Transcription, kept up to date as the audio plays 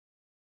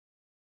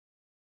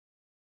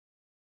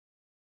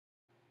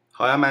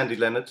Hi, I'm Andy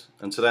Leonard,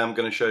 and today I'm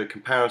going to show you a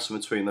comparison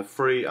between the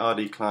free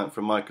RD client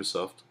from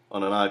Microsoft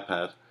on an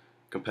iPad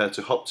compared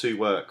to hopTo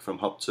Work from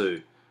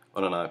hopTo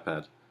on an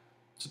iPad.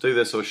 To do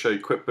this, I'll show you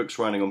QuickBooks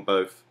running on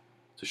both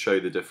to show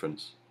you the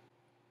difference.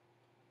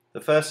 The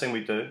first thing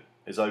we do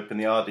is open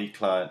the RD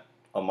client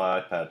on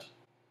my iPad.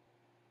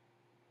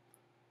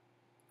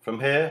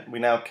 From here, we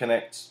now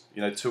connect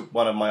to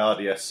one of my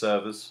RDS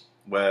servers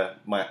where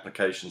my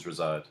applications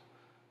reside.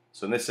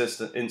 So in this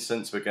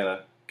instance, we're going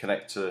to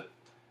connect to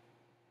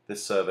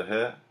this server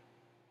here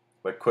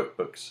where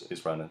QuickBooks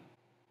is running.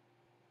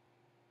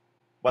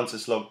 Once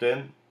it's logged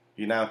in,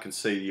 you now can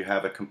see you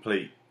have a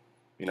complete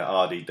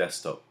RD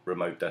desktop,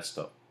 remote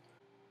desktop.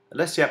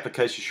 Unless the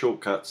application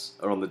shortcuts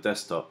are on the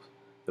desktop,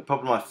 the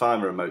problem I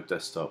find with remote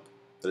desktop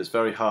that it's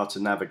very hard to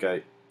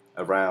navigate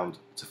around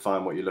to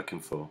find what you're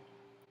looking for.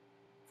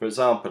 For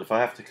example, if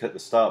I have to click the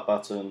start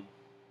button,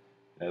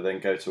 then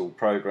go to all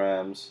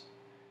programs,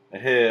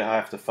 and here I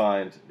have to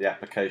find the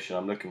application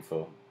I'm looking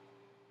for.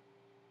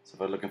 So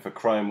if I'm looking for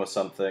Chrome or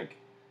something,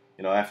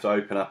 I have to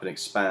open up and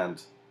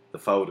expand the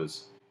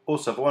folders.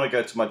 Also, if I want to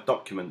go to my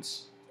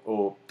documents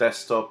or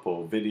desktop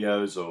or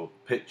videos or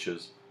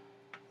pictures,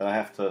 then I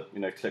have to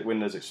click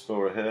Windows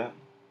Explorer here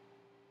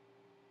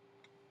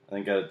and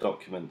then go to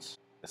Documents,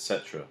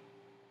 etc.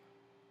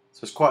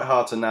 So it's quite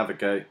hard to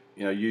navigate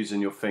using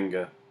your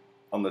finger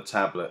on the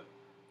tablet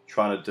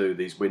trying to do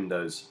these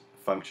Windows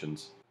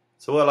functions.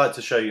 So what I'd like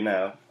to show you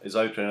now is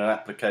opening an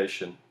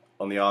application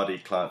on the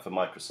RD client for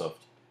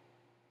Microsoft.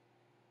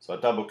 So I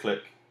double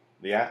click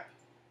the app,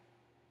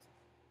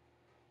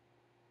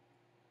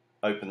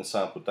 open the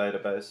sample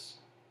database.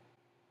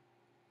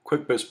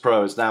 QuickBooks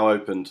Pro is now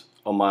opened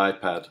on my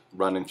iPad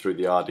running through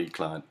the RD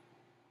client.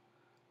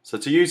 So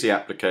to use the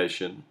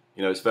application,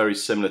 it's very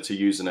similar to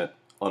using it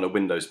on a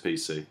Windows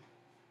PC.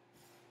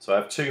 So I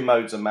have two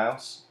modes of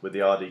mouse with the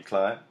RD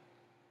client.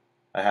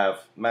 I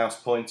have mouse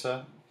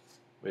pointer,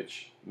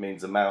 which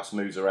means the mouse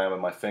moves around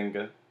with my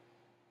finger,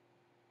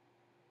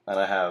 and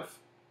I have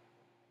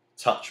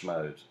touch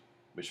mode,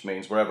 which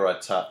means wherever I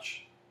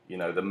touch,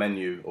 the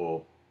menu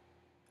or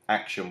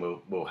action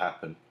will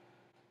happen.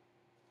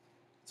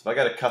 So if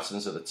I go to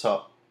customers at the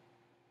top,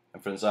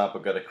 and for example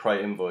go to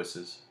create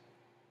invoices,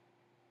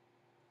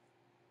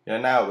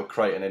 now it will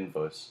create an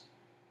invoice.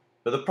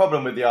 But the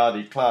problem with the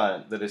RD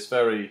client that it's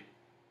very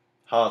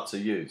hard to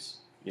use.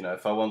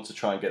 If I want to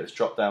try and get this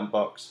drop down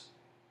box,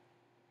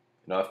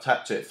 I've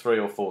tapped it 3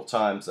 or 4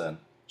 times then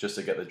just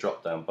to get the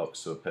drop down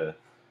box to appear.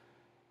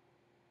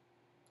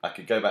 I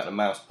could go back to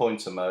mouse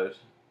pointer mode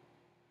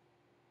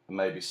and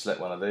maybe select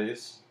one of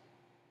these,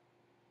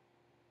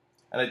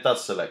 and it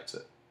does select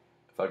it.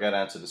 If I go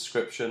down to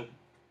description,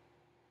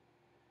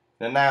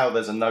 now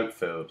there's a note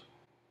field,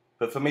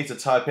 but for me to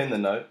type in the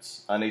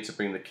notes I need to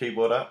bring the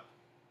keyboard up.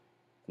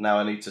 Now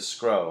I need to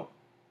scroll,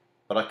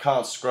 but I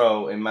can't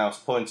scroll in mouse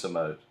pointer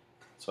mode,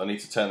 so I need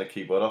to turn the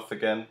keyboard off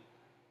again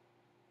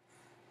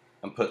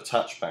and put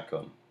touch back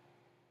on.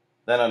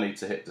 Then I need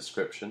to hit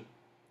description,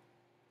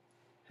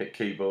 hit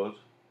keyboard,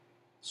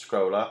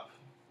 scroll up.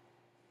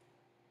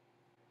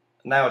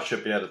 Now I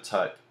should be able to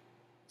type.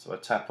 So I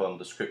tap on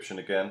description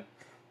again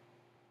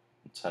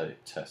and type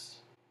test.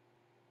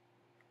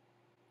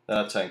 Then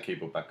I turn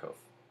keyboard back off.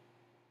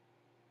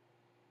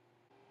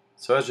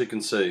 So as you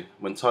can see,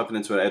 when typing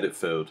into an edit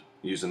field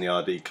using the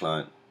RD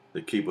client,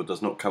 the keyboard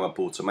does not come up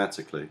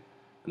automatically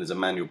and is a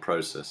manual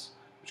process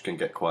which can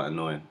get quite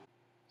annoying.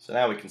 So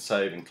now we can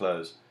save and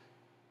close.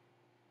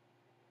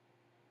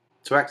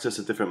 To access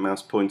the different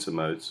mouse pointer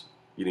modes,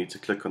 you need to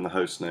click on the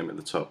host name at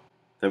the top.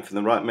 Then from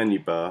the right menu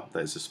bar that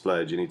is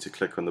displayed, you need to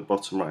click on the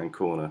bottom right hand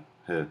corner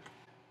here.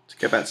 To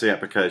get back to the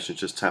application,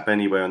 just tap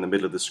anywhere in the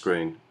middle of the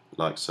screen,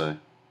 like so.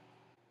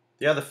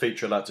 The other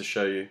feature I'd like to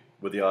show you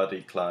with the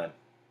RD client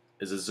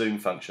is a zoom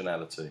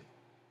functionality.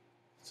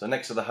 So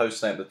next to the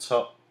host name at the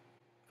top,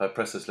 if I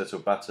press this little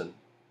button,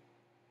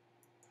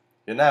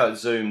 now it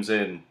zooms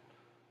in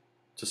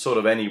to sort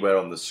of anywhere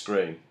on the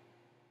screen.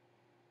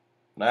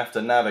 And I have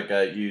to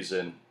navigate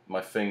using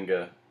my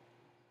finger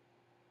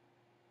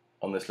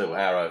on this little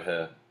arrow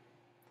here.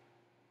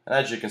 And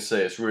as you can see,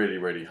 it's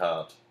really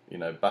hard.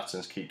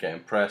 Buttons keep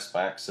getting pressed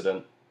by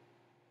accident.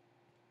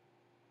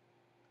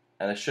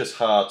 And it's just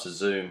hard to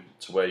zoom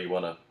to where you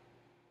want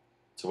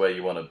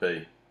to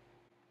be.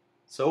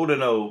 So all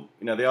in all,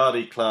 the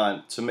RD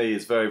client to me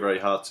is very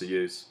hard to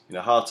use.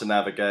 Hard to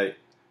navigate,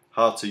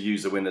 hard to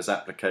use the Windows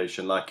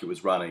application like it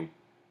was running,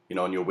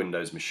 on your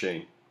Windows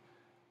machine.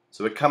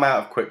 So we've come out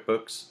of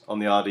QuickBooks on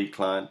the RD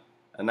client,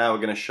 and now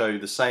we're going to show you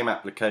the same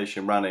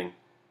application running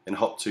in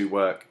hopTo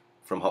Work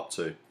from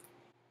hopTo.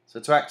 So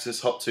to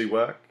access hopTo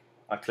Work,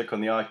 I click on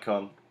the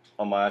icon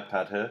on my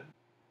iPad here.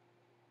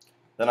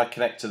 Then I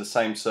connect to the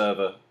same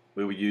server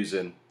we were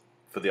using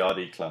for the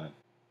RD client.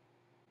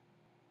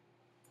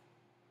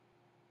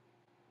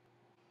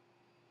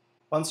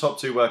 Once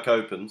hopTo Work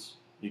opens,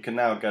 you can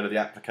now go to the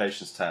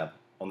Applications tab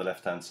on the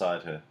left hand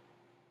side here.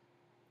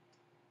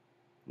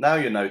 Now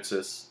you'll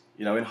notice,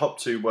 in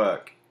hopTo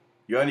Work,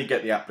 you only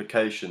get the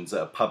applications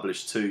that are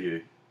published to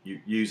you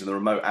using the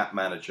Remote App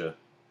Manager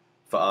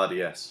for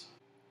RDS.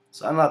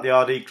 So unlike the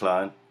RD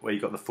client where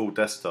you've got the full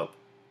desktop,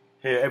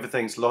 here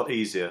everything's a lot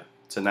easier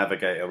to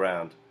navigate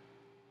around.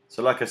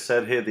 So like I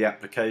said, here are the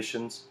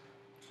applications,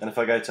 and if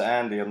I go to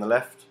Andy on the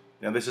left,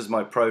 this is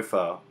my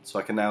profile, so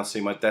I can now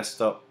see my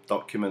desktop,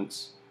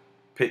 documents,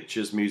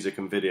 pictures, music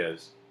and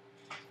videos.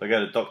 If I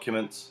go to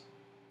documents,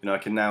 I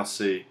can now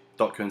see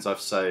documents I've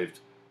saved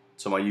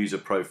to my user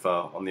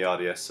profile on the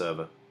RDS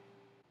server.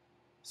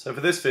 So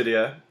for this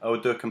video, I will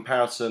do a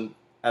comparison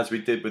as we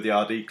did with the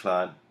RD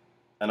client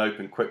and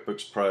open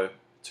QuickBooks Pro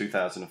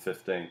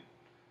 2015.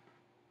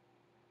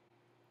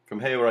 From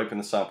here we'll open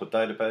the sample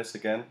database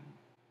again.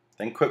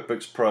 Then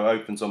QuickBooks Pro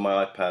opens on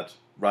my iPad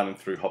running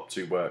through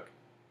hopTo Work.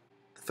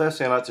 The first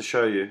thing I'd like to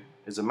show you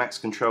is a max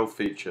control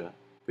feature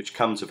which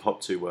comes with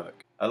hopTo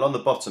Work. Along the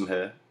bottom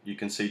here you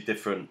can see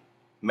different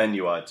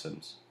menu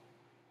items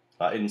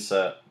like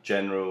Insert,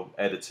 General,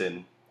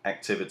 Editing,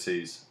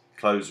 Activities,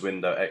 Close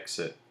Window,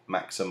 Exit,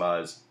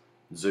 Maximize,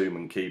 Zoom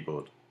and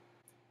Keyboard.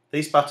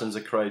 These buttons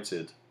are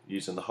created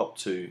using the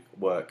hopTo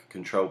Work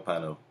control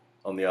panel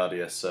on the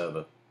RDS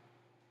server.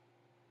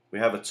 We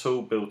have a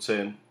tool built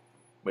in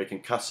where you can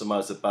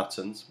customize the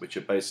buttons, which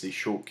are basically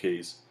short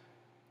keys,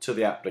 to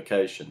the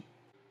application.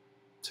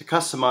 To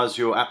customize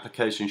your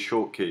application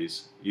short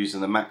keys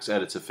using the Max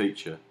Editor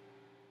feature,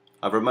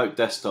 I've remote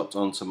desktoped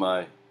onto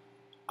my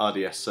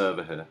RDS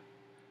server here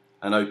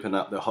and open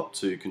up the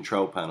hopTo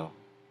control panel.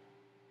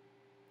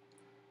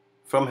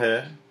 From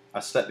here, I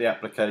select the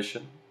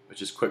application,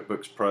 which is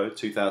QuickBooks Pro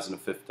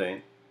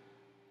 2015,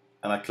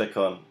 and I click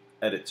on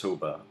Edit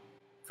Toolbar.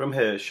 From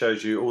here, it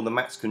shows you all the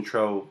Max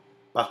Control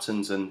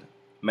buttons and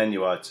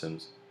menu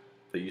items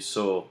that you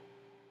saw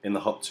in the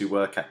hopTo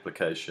Work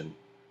application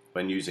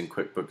when using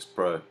QuickBooks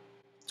Pro.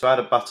 To add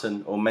a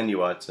button or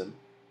menu item,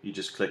 you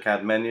just click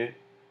Add Menu,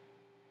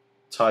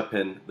 type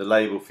in the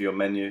label for your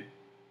menu,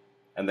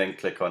 and then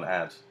click on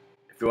Add.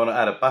 If you want to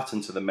add a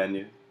button to the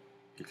menu,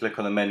 you click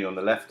on the menu on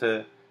the left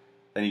here,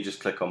 then you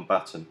just click on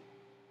Button.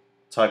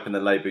 Type in the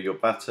label of your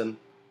button,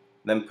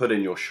 then put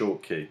in your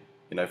short key.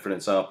 For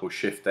example,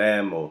 Shift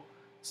M or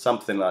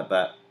something like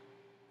that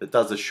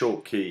does a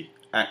short key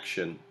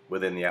action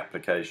within the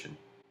application.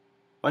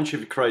 Once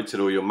you've created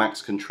all your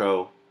Max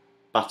Control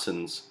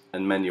buttons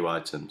and menu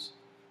items,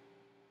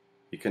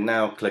 you can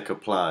now click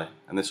Apply,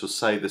 and this will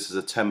save this as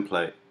a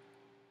template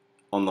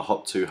on the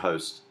hopTo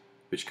host,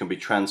 which can be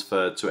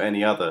transferred to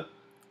any other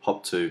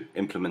hopTo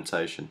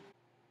implementation.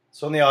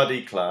 So on the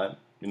RD client,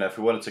 if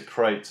we wanted to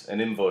create an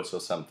invoice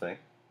or something,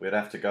 we'd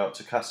have to go up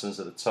to Customers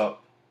at the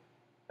top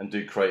and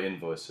do Create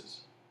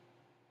Invoices.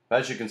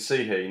 As you can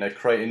see here,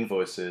 Create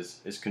Invoices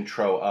is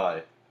Control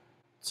I.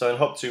 So in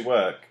hopTo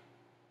Work,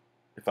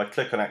 if I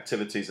click on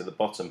Activities at the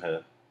bottom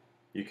here,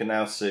 you can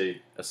now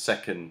see a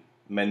second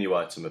menu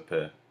item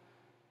appear.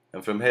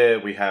 And from here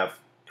we have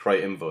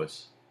Create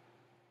Invoice.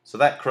 So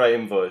that Create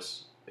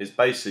Invoice is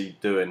basically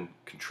doing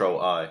Control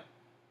I,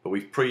 but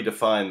we've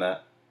predefined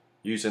that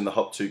using the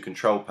hopTo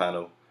control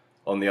panel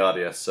on the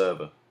RDS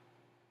server.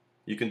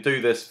 You can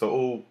do this for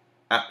all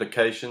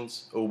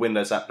applications, all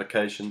Windows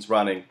applications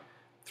running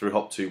through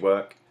hopTo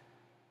Work,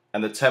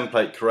 and the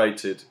template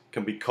created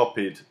can be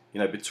copied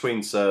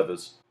between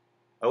servers.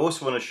 I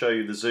also want to show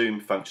you the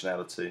zoom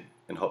functionality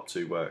in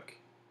hopTo Work.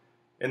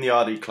 In the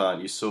RD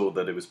client you saw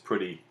that it was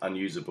pretty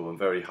unusable and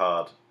very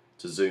hard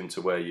to zoom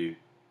to where you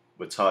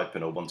were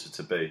typing or wanted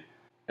to be.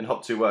 In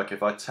hopTo Work,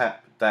 if I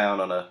tap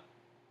down on a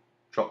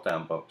drop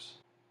down box,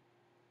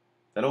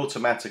 then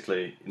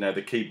automatically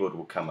the keyboard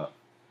will come up.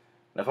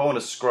 And if I want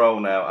to scroll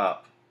now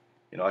up,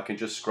 I can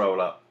just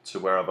scroll up to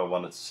wherever I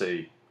want to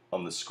see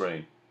on the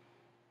screen.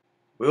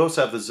 We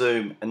also have the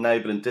zoom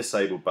enable and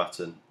disable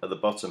button at the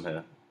bottom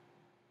here.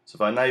 So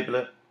if I enable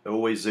it, it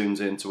always zooms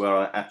in to where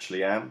I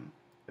actually am.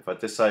 If I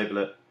disable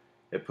it,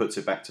 it puts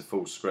it back to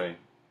full screen.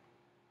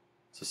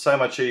 So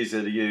much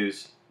easier to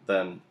use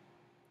than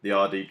the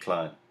RD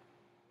client.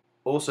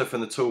 Also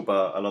from the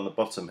toolbar along the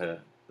bottom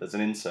here, there's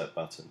an insert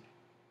button.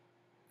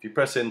 If you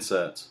press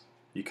insert,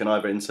 you can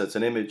either insert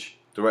an image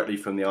directly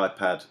from the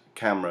iPad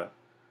camera,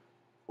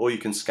 or you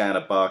can scan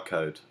a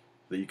barcode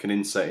that you can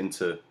insert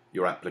into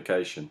your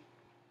application.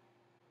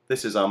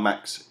 This is our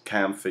Max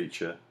Cam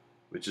feature,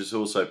 which is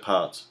also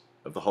part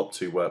of the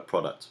hopTo Work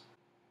product.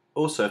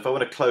 Also, if I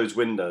want to close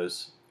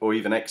windows or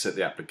even exit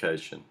the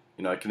application,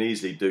 I can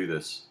easily do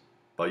this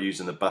by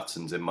using the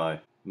buttons in my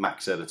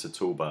Max Editor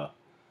toolbar.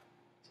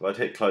 So I'd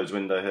hit close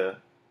window here.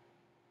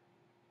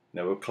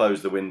 We'll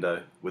close the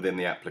window within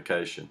the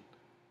application.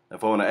 Now,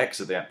 if I want to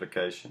exit the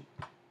application,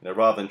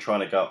 rather than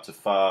trying to go up to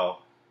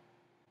File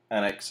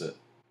and Exit,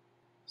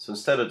 so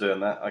instead of doing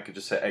that, I could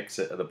just hit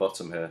Exit at the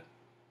bottom here.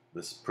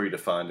 This is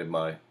predefined in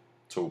my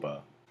toolbar.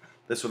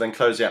 This will then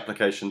close the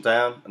application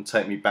down and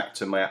take me back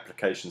to my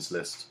applications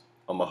list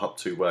on my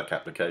hopTo Work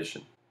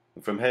application.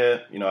 And from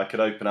here, I could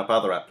open up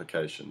other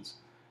applications.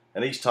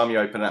 And each time you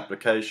open an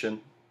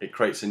application, it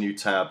creates a new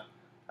tab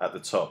at the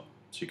top,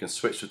 so you can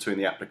switch between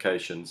the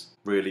applications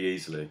really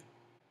easily.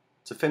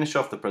 To finish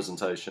off the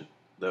presentation,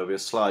 there will be a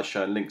slide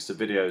showing links to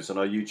videos on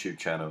our YouTube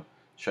channel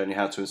showing you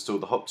how to install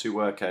the hopTo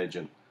Work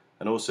agent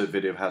and also a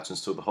video of how to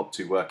install the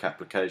hopTo work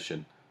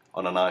application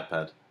on an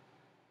iPad.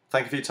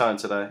 Thank you for your time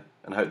today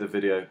and hope the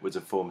video was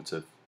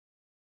informative.